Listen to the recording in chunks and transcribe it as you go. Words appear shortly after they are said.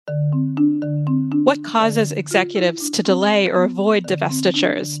What causes executives to delay or avoid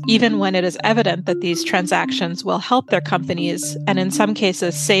divestitures, even when it is evident that these transactions will help their companies and in some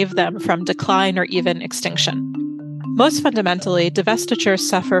cases save them from decline or even extinction? Most fundamentally, divestitures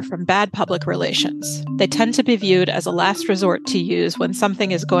suffer from bad public relations. They tend to be viewed as a last resort to use when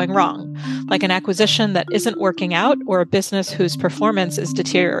something is going wrong, like an acquisition that isn't working out or a business whose performance is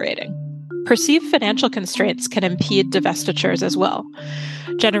deteriorating. Perceived financial constraints can impede divestitures as well.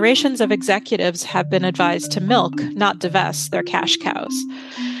 Generations of executives have been advised to milk, not divest, their cash cows.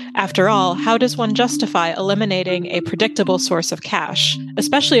 After all, how does one justify eliminating a predictable source of cash,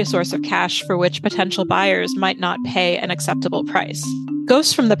 especially a source of cash for which potential buyers might not pay an acceptable price?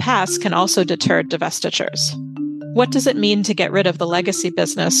 Ghosts from the past can also deter divestitures. What does it mean to get rid of the legacy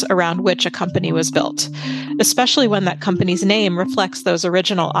business around which a company was built, especially when that company's name reflects those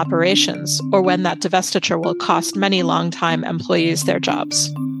original operations, or when that divestiture will cost many longtime employees their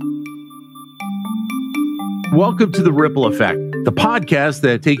jobs? Welcome to The Ripple Effect, the podcast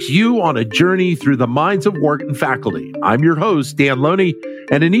that takes you on a journey through the minds of Wharton faculty. I'm your host, Dan Loney,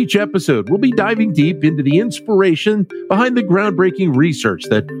 and in each episode, we'll be diving deep into the inspiration behind the groundbreaking research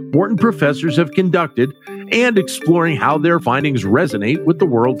that Wharton professors have conducted and exploring how their findings resonate with the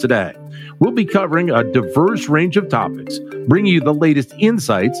world today. We'll be covering a diverse range of topics, bringing you the latest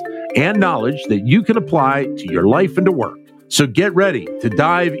insights and knowledge that you can apply to your life and to work. So get ready to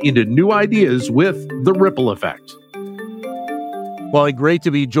dive into new ideas with The Ripple Effect. Well, great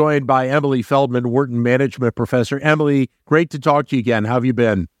to be joined by Emilie Feldman, Wharton Management Professor. Emilie, great to talk to you again. How have you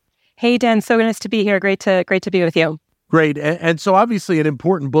been? Hey, Dan. So nice to be here. Great to be with you. Great. And so obviously an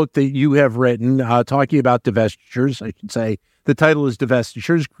important book that you have written talking about divestitures, I should say. The title is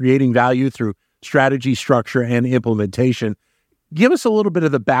Divestitures, Creating Value Through Strategy, Structure, and Implementation. Give us a little bit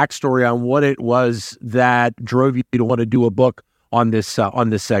of the backstory on what it was that drove you to want to do a book on this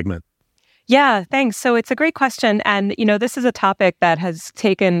segment. Yeah, thanks. So it's a great question. And, this is a topic that has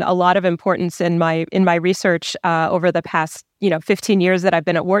taken a lot of importance in my research over the past, 15 years that I've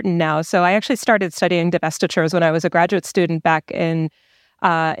been at Wharton now. So I actually started studying divestitures when I was a graduate student back in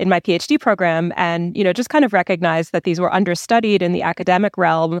my PhD program, and, just kind of recognized that these were understudied in the academic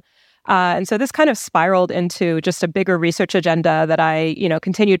realm. And so this kind of spiraled into just a bigger research agenda that I,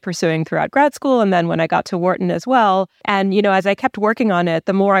 continued pursuing throughout grad school. And then when I got to Wharton as well. And, as I kept working on it,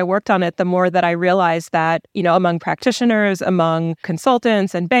 the more I worked on it, the more that I realized that, among practitioners, among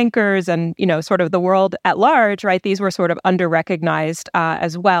consultants and bankers and, sort of the world at large, right, these were sort of under-recognized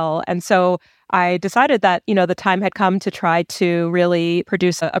as well. And so I decided that, the time had come to try to really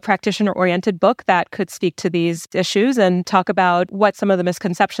produce a practitioner-oriented book that could speak to these issues and talk about what some of the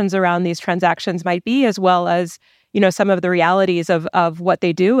misconceptions around these transactions might be, as well as, some of the realities of what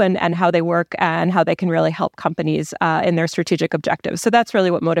they do and how they work and how they can really help companies in their strategic objectives. So that's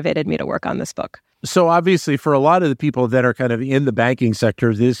really what motivated me to work on this book. So obviously, for a lot of the people that are kind of in the banking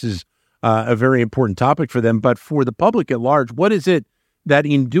sector, this is a very important topic for them. But for the public at large, what is it that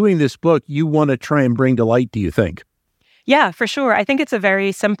in doing this book, you want to try and bring to light, do you think? Yeah, for sure. I think it's a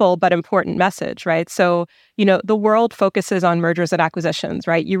very simple but important message, right? So, the world focuses on mergers and acquisitions,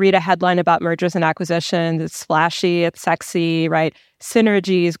 right? You read a headline about mergers and acquisitions, it's flashy, it's sexy, right?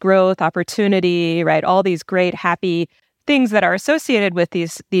 Synergies, growth, opportunity, right? All these great, happy things that are associated with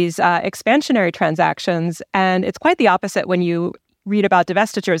these expansionary transactions. And it's quite the opposite when you read about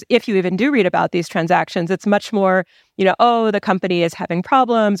divestitures. If you even do read about these transactions, it's much more, the company is having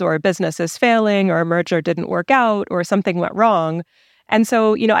problems, or a business is failing, or a merger didn't work out, or something went wrong. And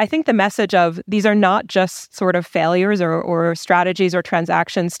so, I think the message of these are not just sort of failures or strategies or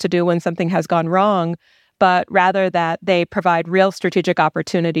transactions to do when something has gone wrong, but rather that they provide real strategic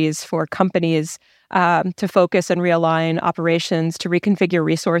opportunities for companies to focus and realign operations, to reconfigure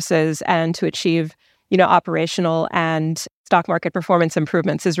resources, and to achieve operational and stock market performance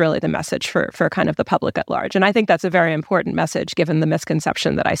improvements is really the message for kind of the public at large. And I think that's a very important message given the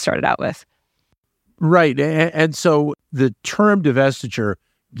misconception that I started out with. Right. And so the term divestiture,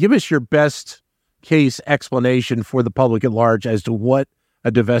 give us your best case explanation for the public at large as to what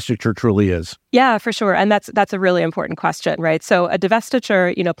a divestiture truly is. Yeah, for sure. And that's a really important question, right? So a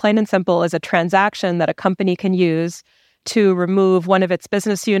divestiture, plain and simple, is a transaction that a company can use to remove one of its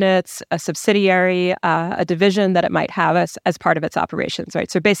business units, a subsidiary, a division that it might have as part of its operations, right?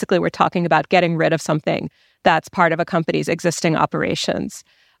 So basically, we're talking about getting rid of something that's part of a company's existing operations.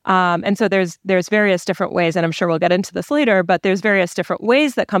 And so there's various different ways, and I'm sure we'll get into this later, but there's various different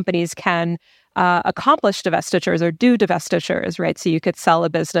ways that companies can accomplish divestitures or do divestitures, right? So you could sell a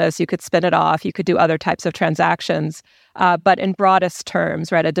business, you could spin it off, you could do other types of transactions. But in broadest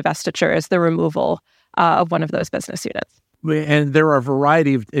terms, right, a divestiture is the removal of one of those business units. And there are a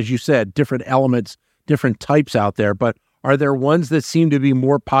variety of, as you said, different elements, different types out there, but are there ones that seem to be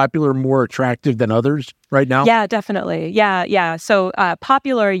more popular, more attractive than others right now? Yeah, definitely. Yeah. So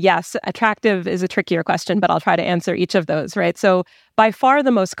popular, yes. Attractive is a trickier question, but I'll try to answer each of those, right? So by far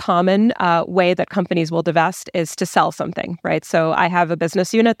the most common way that companies will divest is to sell something, right? So I have a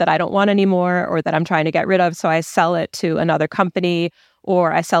business unit that I don't want anymore or that I'm trying to get rid of, so I sell it to another company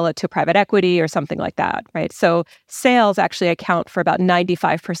or I sell it to private equity or something like that, right? So sales actually account for about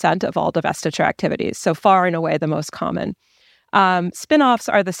 95% of all divestiture activities. So far and away the most common. Spin-offs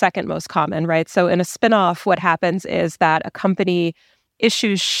are the second most common, right? So in a spin-off, what happens is that a company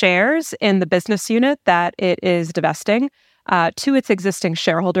issues shares in the business unit that it is divesting to its existing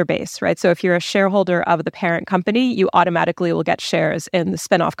shareholder base, right? So if you're a shareholder of the parent company, you automatically will get shares in the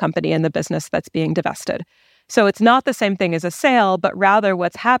spin-off company in the business that's being divested. So it's not the same thing as a sale, but rather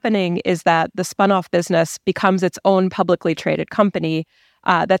what's happening is that the spun-off business becomes its own publicly traded company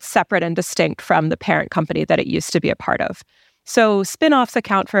that's separate and distinct from the parent company that it used to be a part of. So spin-offs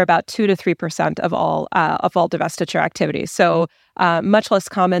account for about 2 to 3% of all divestiture activities. So much less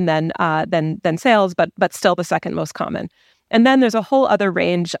common than sales, but still the second most common. And then there's a whole other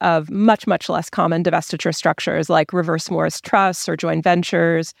range of much less common divestiture structures like reverse Morris trusts or joint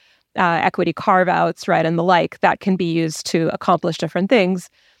ventures, equity carve-outs, right, and the like that can be used to accomplish different things.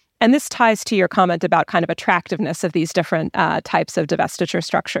 And this ties to your comment about kind of attractiveness of these different types of divestiture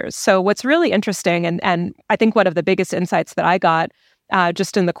structures. So what's really interesting, and I think one of the biggest insights that I got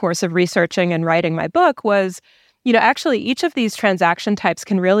just in the course of researching and writing my book was, actually each of these transaction types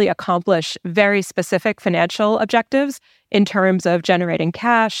can really accomplish very specific financial objectives in terms of generating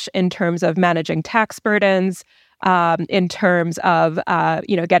cash, in terms of managing tax burdens, in terms of,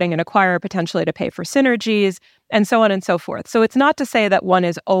 getting an acquirer potentially to pay for synergies, and so on and so forth. So it's not to say that one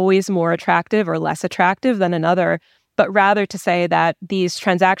is always more attractive or less attractive than another, but rather to say that these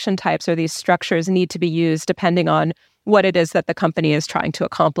transaction types or these structures need to be used depending on what it is that the company is trying to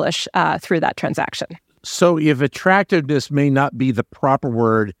accomplish through that transaction. So if attractiveness may not be the proper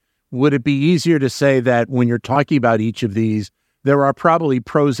word, would it be easier to say that when you're talking about each of these, there are probably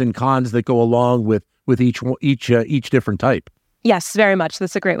pros and cons that go along with each different type? Yes, very much.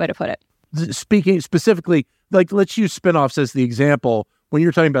 That's a great way to put it. Speaking specifically, like let's use spinoffs as the example. When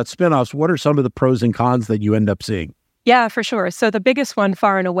you're talking about spinoffs, what are some of the pros and cons that you end up seeing? Yeah, for sure. So the biggest one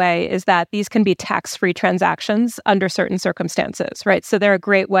far and away is that these can be tax-free transactions under certain circumstances, right? So they're a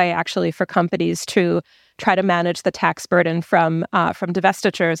great way actually for companies to try to manage the tax burden from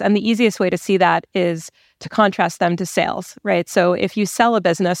divestitures. And the easiest way to see that is to contrast them to sales, right? So if you sell a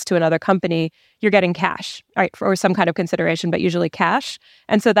business to another company, you're getting cash, right, or some kind of consideration, but usually cash.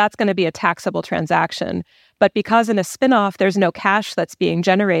 And so that's going to be a taxable transaction. But because in a spinoff, there's no cash that's being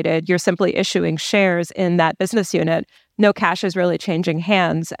generated, you're simply issuing shares in that business unit. No cash is really changing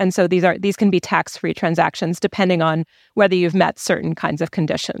hands. And so these can be tax-free transactions depending on whether you've met certain kinds of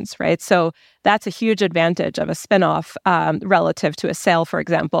conditions, right? So that's a huge advantage of a spinoff relative to a sale, for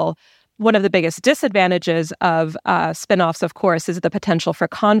example. One of the biggest disadvantages of spinoffs, of course, is the potential for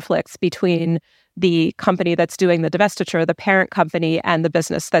conflicts between the company that's doing the divestiture, the parent company, and the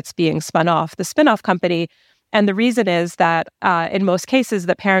business that's being spun off, the spinoff company. And the reason is that in most cases,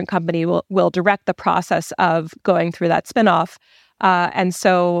 the parent company will direct the process of going through that spinoff. And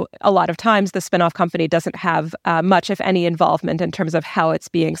so a lot of times the spinoff company doesn't have much, if any, involvement in terms of how it's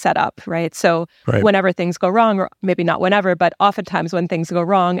being set up, right? So whenever things go wrong, or maybe not whenever, but oftentimes when things go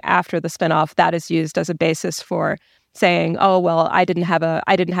wrong after the spinoff, that is used as a basis for saying, oh, well, I didn't have a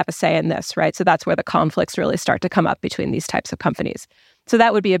say in this, right? So that's where the conflicts really start to come up between these types of companies. So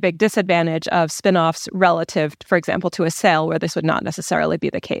that would be a big disadvantage of spinoffs relative, for example, to a sale where this would not necessarily be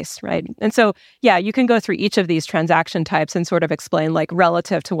the case, right? And so, yeah, you can go through each of these transaction types and sort of explain, like,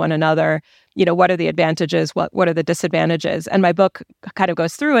 relative to one another, what are the advantages, what are the disadvantages? And my book kind of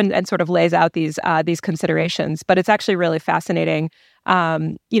goes through and sort of lays out these considerations. But it's actually really fascinating,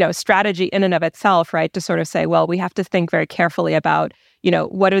 strategy in and of itself, right? To sort of say, well, we have to think very carefully about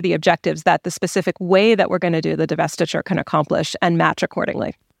what are the objectives that the specific way that we're going to do the divestiture can accomplish and match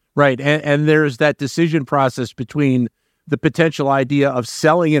accordingly. Right. And there's that decision process between the potential idea of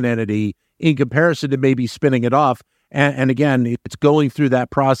selling an entity in comparison to maybe spinning it off. And again, it's going through that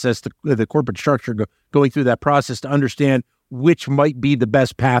process, the corporate structure, going through that process to understand which might be the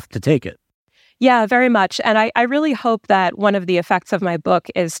best path to take it. Yeah, very much. And I really hope that one of the effects of my book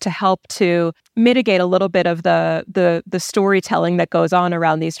is to help to mitigate a little bit of the storytelling that goes on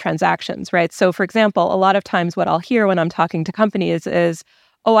around these transactions, right? So, for example, a lot of times what I'll hear when I'm talking to companies is,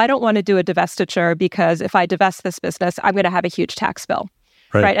 oh, I don't want to do a divestiture because if I divest this business, I'm going to have a huge tax bill,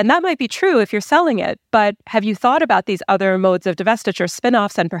 right? And that might be true if you're selling it, but have you thought about these other modes of divestiture,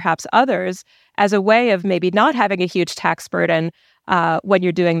 spinoffs, and perhaps others as a way of maybe not having a huge tax burden when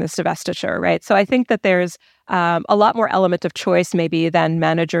you're doing this divestiture, right? So I think that there's a lot more element of choice maybe than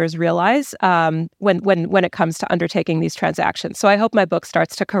managers realize when it comes to undertaking these transactions. So I hope my book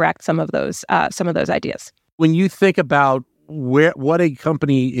starts to correct some of those ideas. When you think about what a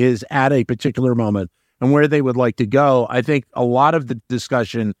company is at a particular moment and where they would like to go, I think a lot of the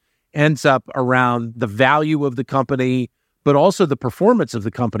discussion ends up around the value of the company, but also the performance of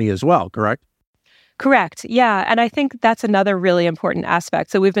the company as well, correct? Correct. Yeah. And I think that's another really important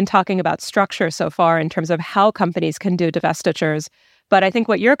aspect. So we've been talking about structure so far in terms of how companies can do divestitures. But I think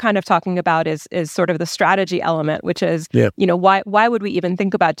what you're kind of talking about is sort of the strategy element, which is, why would we even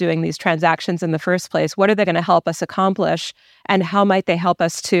think about doing these transactions in the first place? What are they going to help us accomplish? And how might they help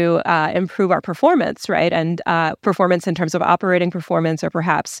us to improve our performance, right? And performance in terms of operating performance or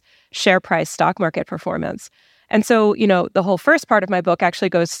perhaps share price, stock market performance. And so, the whole first part of my book actually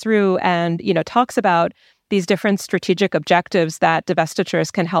goes through and, talks about these different strategic objectives that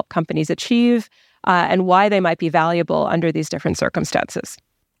divestitures can help companies achieve and why they might be valuable under these different circumstances.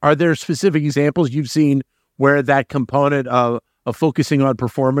 Are there specific examples you've seen where that component of focusing on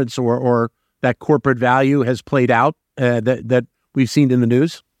performance or that corporate value has played out that we've seen in the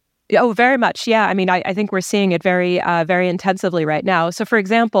news? Oh, very much. Yeah. I mean, I think we're seeing it very, very intensively right now. So, for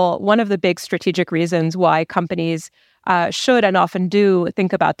example, one of the big strategic reasons why companies should and often do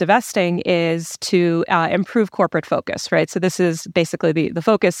think about divesting is to improve corporate focus, right? So this is basically the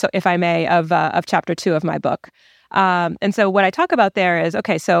focus, so if I may, of chapter 2 of my book. And so what I talk about there is,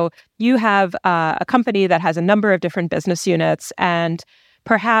 okay, so you have a company that has a number of different business units, and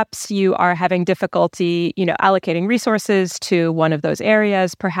perhaps you are having difficulty, allocating resources to one of those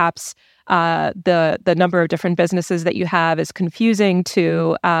areas. Perhaps the number of different businesses that you have is confusing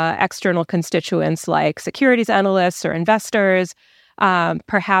to external constituents like securities analysts or investors.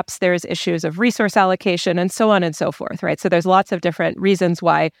 Perhaps there's issues of resource allocation and so on and so forth, right? So there's lots of different reasons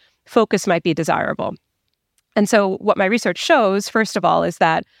why focus might be desirable. And so what my research shows, first of all, is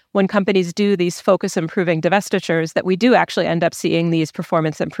that when companies do these focus improving divestitures, that we do actually end up seeing these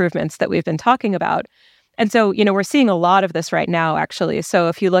performance improvements that we've been talking about. And so, we're seeing a lot of this right now, actually. So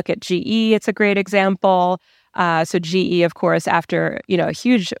if you look at GE, it's a great example. So GE, of course, after, a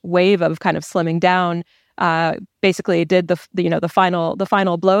huge wave of kind of slimming down, basically did the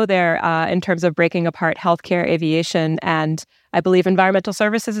final blow there in terms of breaking apart healthcare, aviation, and I believe environmental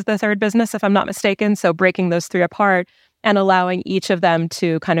services is the third business, if I'm not mistaken. So breaking those three apart and allowing each of them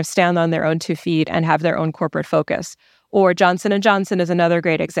to kind of stand on their own 2 feet and have their own corporate focus. Or Johnson & Johnson is another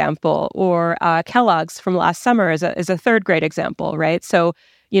great example. Or Kellogg's from last summer is a third great example, right? So,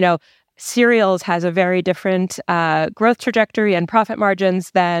 cereals has a very different growth trajectory and profit margins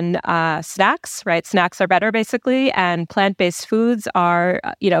than snacks, right? Snacks are better, basically, and plant-based foods are,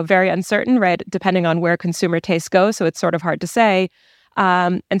 very uncertain, right? Depending on where consumer tastes go, so it's sort of hard to say.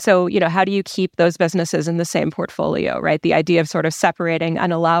 And so, how do you keep those businesses in the same portfolio, right? The idea of sort of separating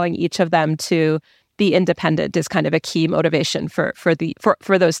and allowing each of them to be independent is kind of a key motivation for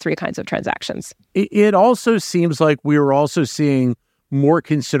those three kinds of transactions. It also seems like we are also seeing more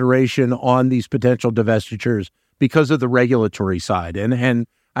consideration on these potential divestitures because of the regulatory side. And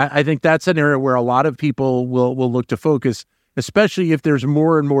I think that's an area where a lot of people will look to focus, especially if there's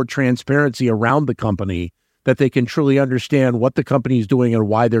more and more transparency around the company, that they can truly understand what the company is doing and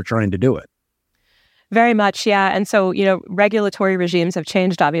why they're trying to do it. Very much, yeah. And so, regulatory regimes have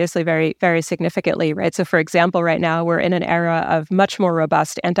changed, obviously, very, very significantly, right? So, for example, right now, we're in an era of much more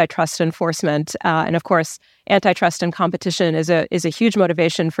robust antitrust enforcement. And of course, antitrust and competition is a huge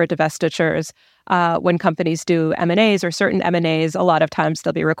motivation for divestitures. When companies do M&As or certain M&As, a lot of times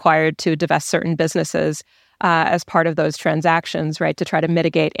they'll be required to divest certain businesses as part of those transactions, right, to try to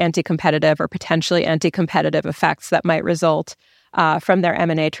mitigate anti-competitive or potentially anti-competitive effects that might result from their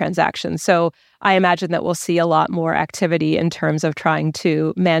M&A transactions. So I imagine that we'll see a lot more activity in terms of trying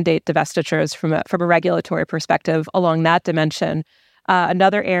to mandate divestitures from a regulatory perspective along that dimension.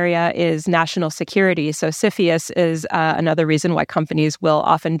 Another area is national security. So CFIUS is another reason why companies will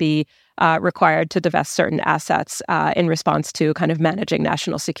often be required to divest certain assets in response to kind of managing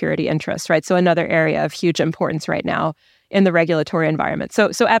national security interests, right? So another area of huge importance right now in the regulatory environment.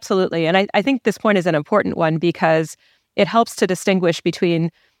 So absolutely. And I think this point is an important one because it helps to distinguish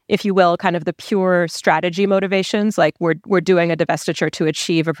between, if you will, kind of the pure strategy motivations, like we're doing a divestiture to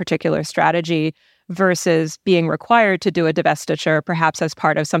achieve a particular strategy, versus being required to do a divestiture, perhaps as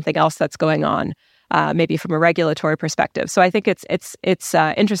part of something else that's going on, maybe from a regulatory perspective. So I think it's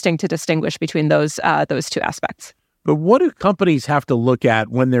interesting to distinguish between those two aspects. But what do companies have to look at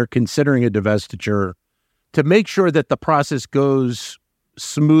when they're considering a divestiture to make sure that the process goes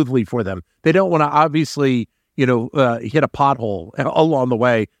smoothly for them? They don't want to obviously, hit a pothole along the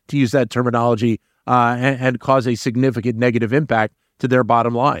way, to use that terminology, and cause a significant negative impact to their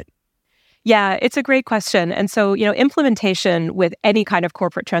bottom line. Yeah, it's a great question. And so, implementation with any kind of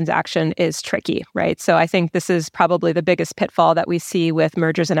corporate transaction is tricky, right? So I think this is probably the biggest pitfall that we see with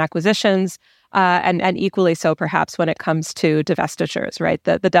mergers and acquisitions, and equally so perhaps when it comes to divestitures, right?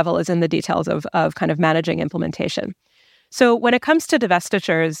 The devil is in the details of kind of managing implementation. So when it comes to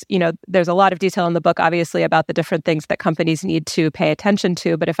divestitures, there's a lot of detail in the book, obviously, about the different things that companies need to pay attention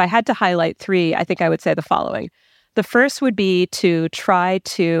to. But if I had to highlight three, I think I would say the following. The first would be to try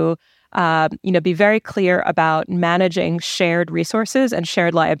to be very clear about managing shared resources and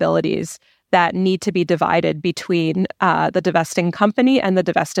shared liabilities that need to be divided between the divesting company and the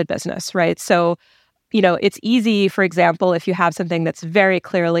divested business, right? So, it's easy, for example, if you have something that's very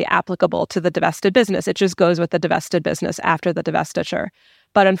clearly applicable to the divested business, it just goes with the divested business after the divestiture.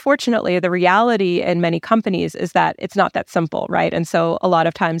 But unfortunately, the reality in many companies is that it's not that simple, right? And so a lot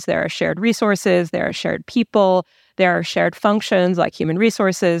of times there are shared resources, there are shared people, there are shared functions like human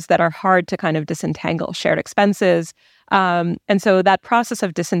resources that are hard to kind of disentangle, shared expenses. And so that process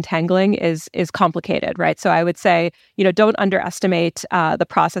of disentangling is complicated, right? So I would say, don't underestimate the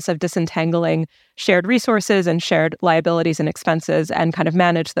process of disentangling shared resources and shared liabilities and expenses, and kind of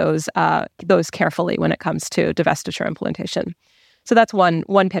manage those carefully when it comes to divestiture implementation. So that's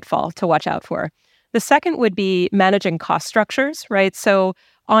one pitfall to watch out for. The second would be managing cost structures, right? So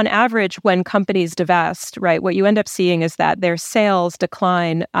on average, when companies divest, right, what you end up seeing is that their sales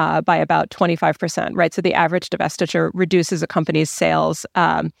decline by about 25%, right? So the average divestiture reduces a company's sales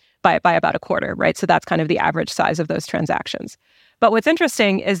by about a quarter, right? So that's kind of the average size of those transactions. But what's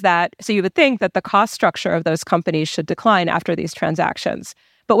interesting is that, so you would think that the cost structure of those companies should decline after these transactions.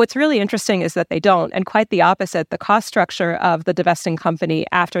 But what's really interesting is that they don't, and quite the opposite. The cost structure of the divesting company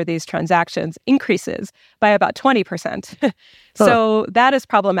after these transactions increases by about 20%. So that is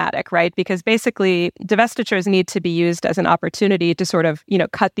problematic, right? Because basically, divestitures need to be used as an opportunity to sort of,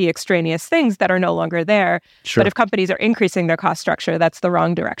 cut the extraneous things that are no longer there. Sure. But if companies are increasing their cost structure, that's the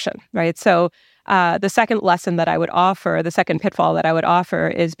wrong direction, right? So the second lesson that I would offer, the second pitfall that I would offer,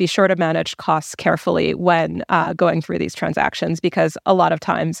 is be sure to manage costs carefully when going through these transactions, because a lot of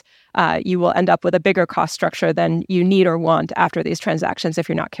times you will end up with a bigger cost structure than you need or want after these transactions if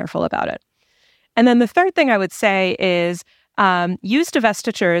you're not careful about it. And then the third thing I would say is use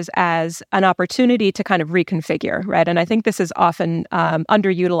divestitures as an opportunity to kind of reconfigure, right? And I think this is often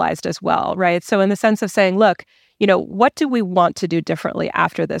underutilized as well, right? So in the sense of saying, look, what do we want to do differently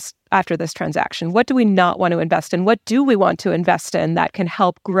after this transaction? What do we not want to invest in? What do we want to invest in that can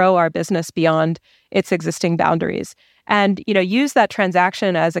help grow our business beyond its existing boundaries? And, use that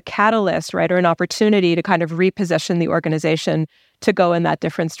transaction as a catalyst, right, or an opportunity to kind of reposition the organization to go in that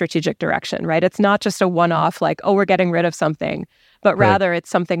different strategic direction, right? It's not just a one-off, like, oh, we're getting rid of something, but rather it's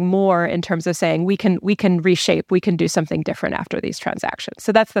something more in terms of saying we can reshape, we can do something different after these transactions.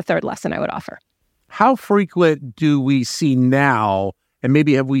 So that's the third lesson I would offer. How frequent do we see now, and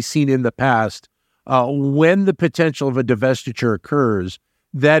maybe have we seen in the past, when the potential of a divestiture occurs,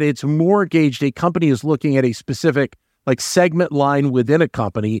 that it's more engaged, a company is looking at a specific segment line within a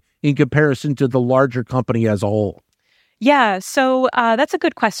company in comparison to the larger company as a whole? Yeah, so that's a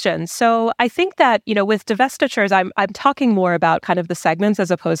good question. So I think that, with divestitures, I'm talking more about kind of the segments as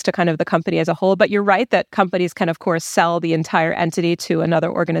opposed to kind of the company as a whole. But you're right that companies can, of course, sell the entire entity to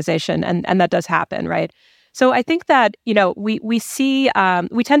another organization, and that does happen, right? So I think that, we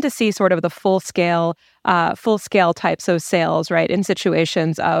tend to see sort of the full scale types of sales, right, in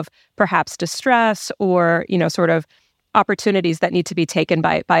situations of perhaps distress or, sort of opportunities that need to be taken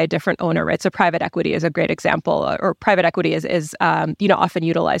by a different owner, right? So private equity is a great example, or private equity is often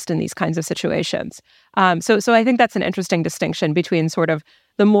utilized in these kinds of situations. So I think that's an interesting distinction between sort of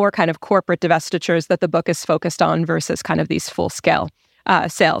the more kind of corporate divestitures that the book is focused on versus kind of these full scale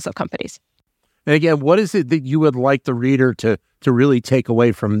sales of companies. And again, what is it that you would like the reader to really take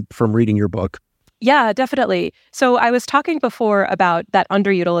away from reading your book? Yeah, definitely. So I was talking before about that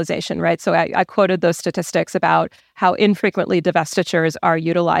underutilization, right? So I quoted those statistics about how infrequently divestitures are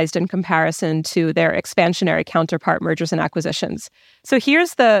utilized in comparison to their expansionary counterpart mergers and acquisitions. So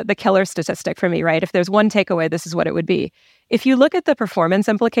here's the killer statistic for me, right? If there's one takeaway, this is what it would be. If you look at the performance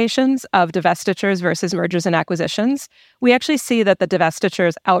implications of divestitures versus mergers and acquisitions, we actually see that the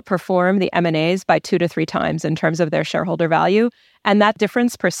divestitures outperform the M&As by 2 to 3 times in terms of their shareholder value. And that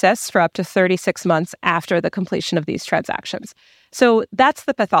difference persists for up to 36 months after the completion of these transactions. So that's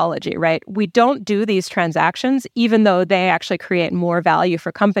the pathology, right? We don't do these transactions, even though they actually create more value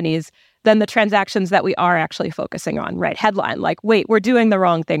for companies than the transactions that we are actually focusing on, right? Headline, like, wait, we're doing the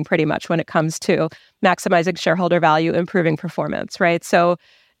wrong thing pretty much when it comes to maximizing shareholder value, improving performance, right? So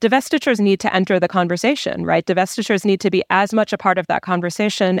divestitures need to enter the conversation, right? Divestitures need to be as much a part of that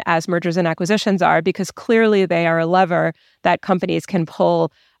conversation as mergers and acquisitions are, because clearly they are a lever that companies can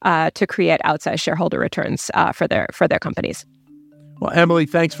pull to create outsized shareholder returns for their companies. Well, Emilie,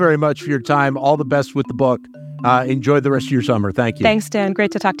 thanks very much for your time. All the best with the book. Enjoy the rest of your summer. Thank you. Thanks, Dan.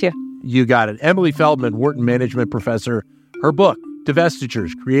 Great to talk to you. You got it. Emilie Feldman, Wharton Management Professor. Her book,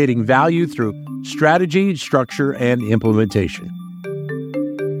 Divestitures, Creating Value Through Strategy, Structure, and Implementation.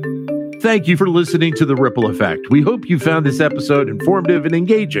 Thank you for listening to The Ripple Effect. We hope you found this episode informative and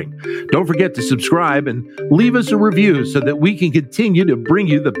engaging. Don't forget to subscribe and leave us a review so that we can continue to bring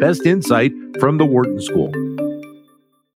you the best insight from the Wharton School.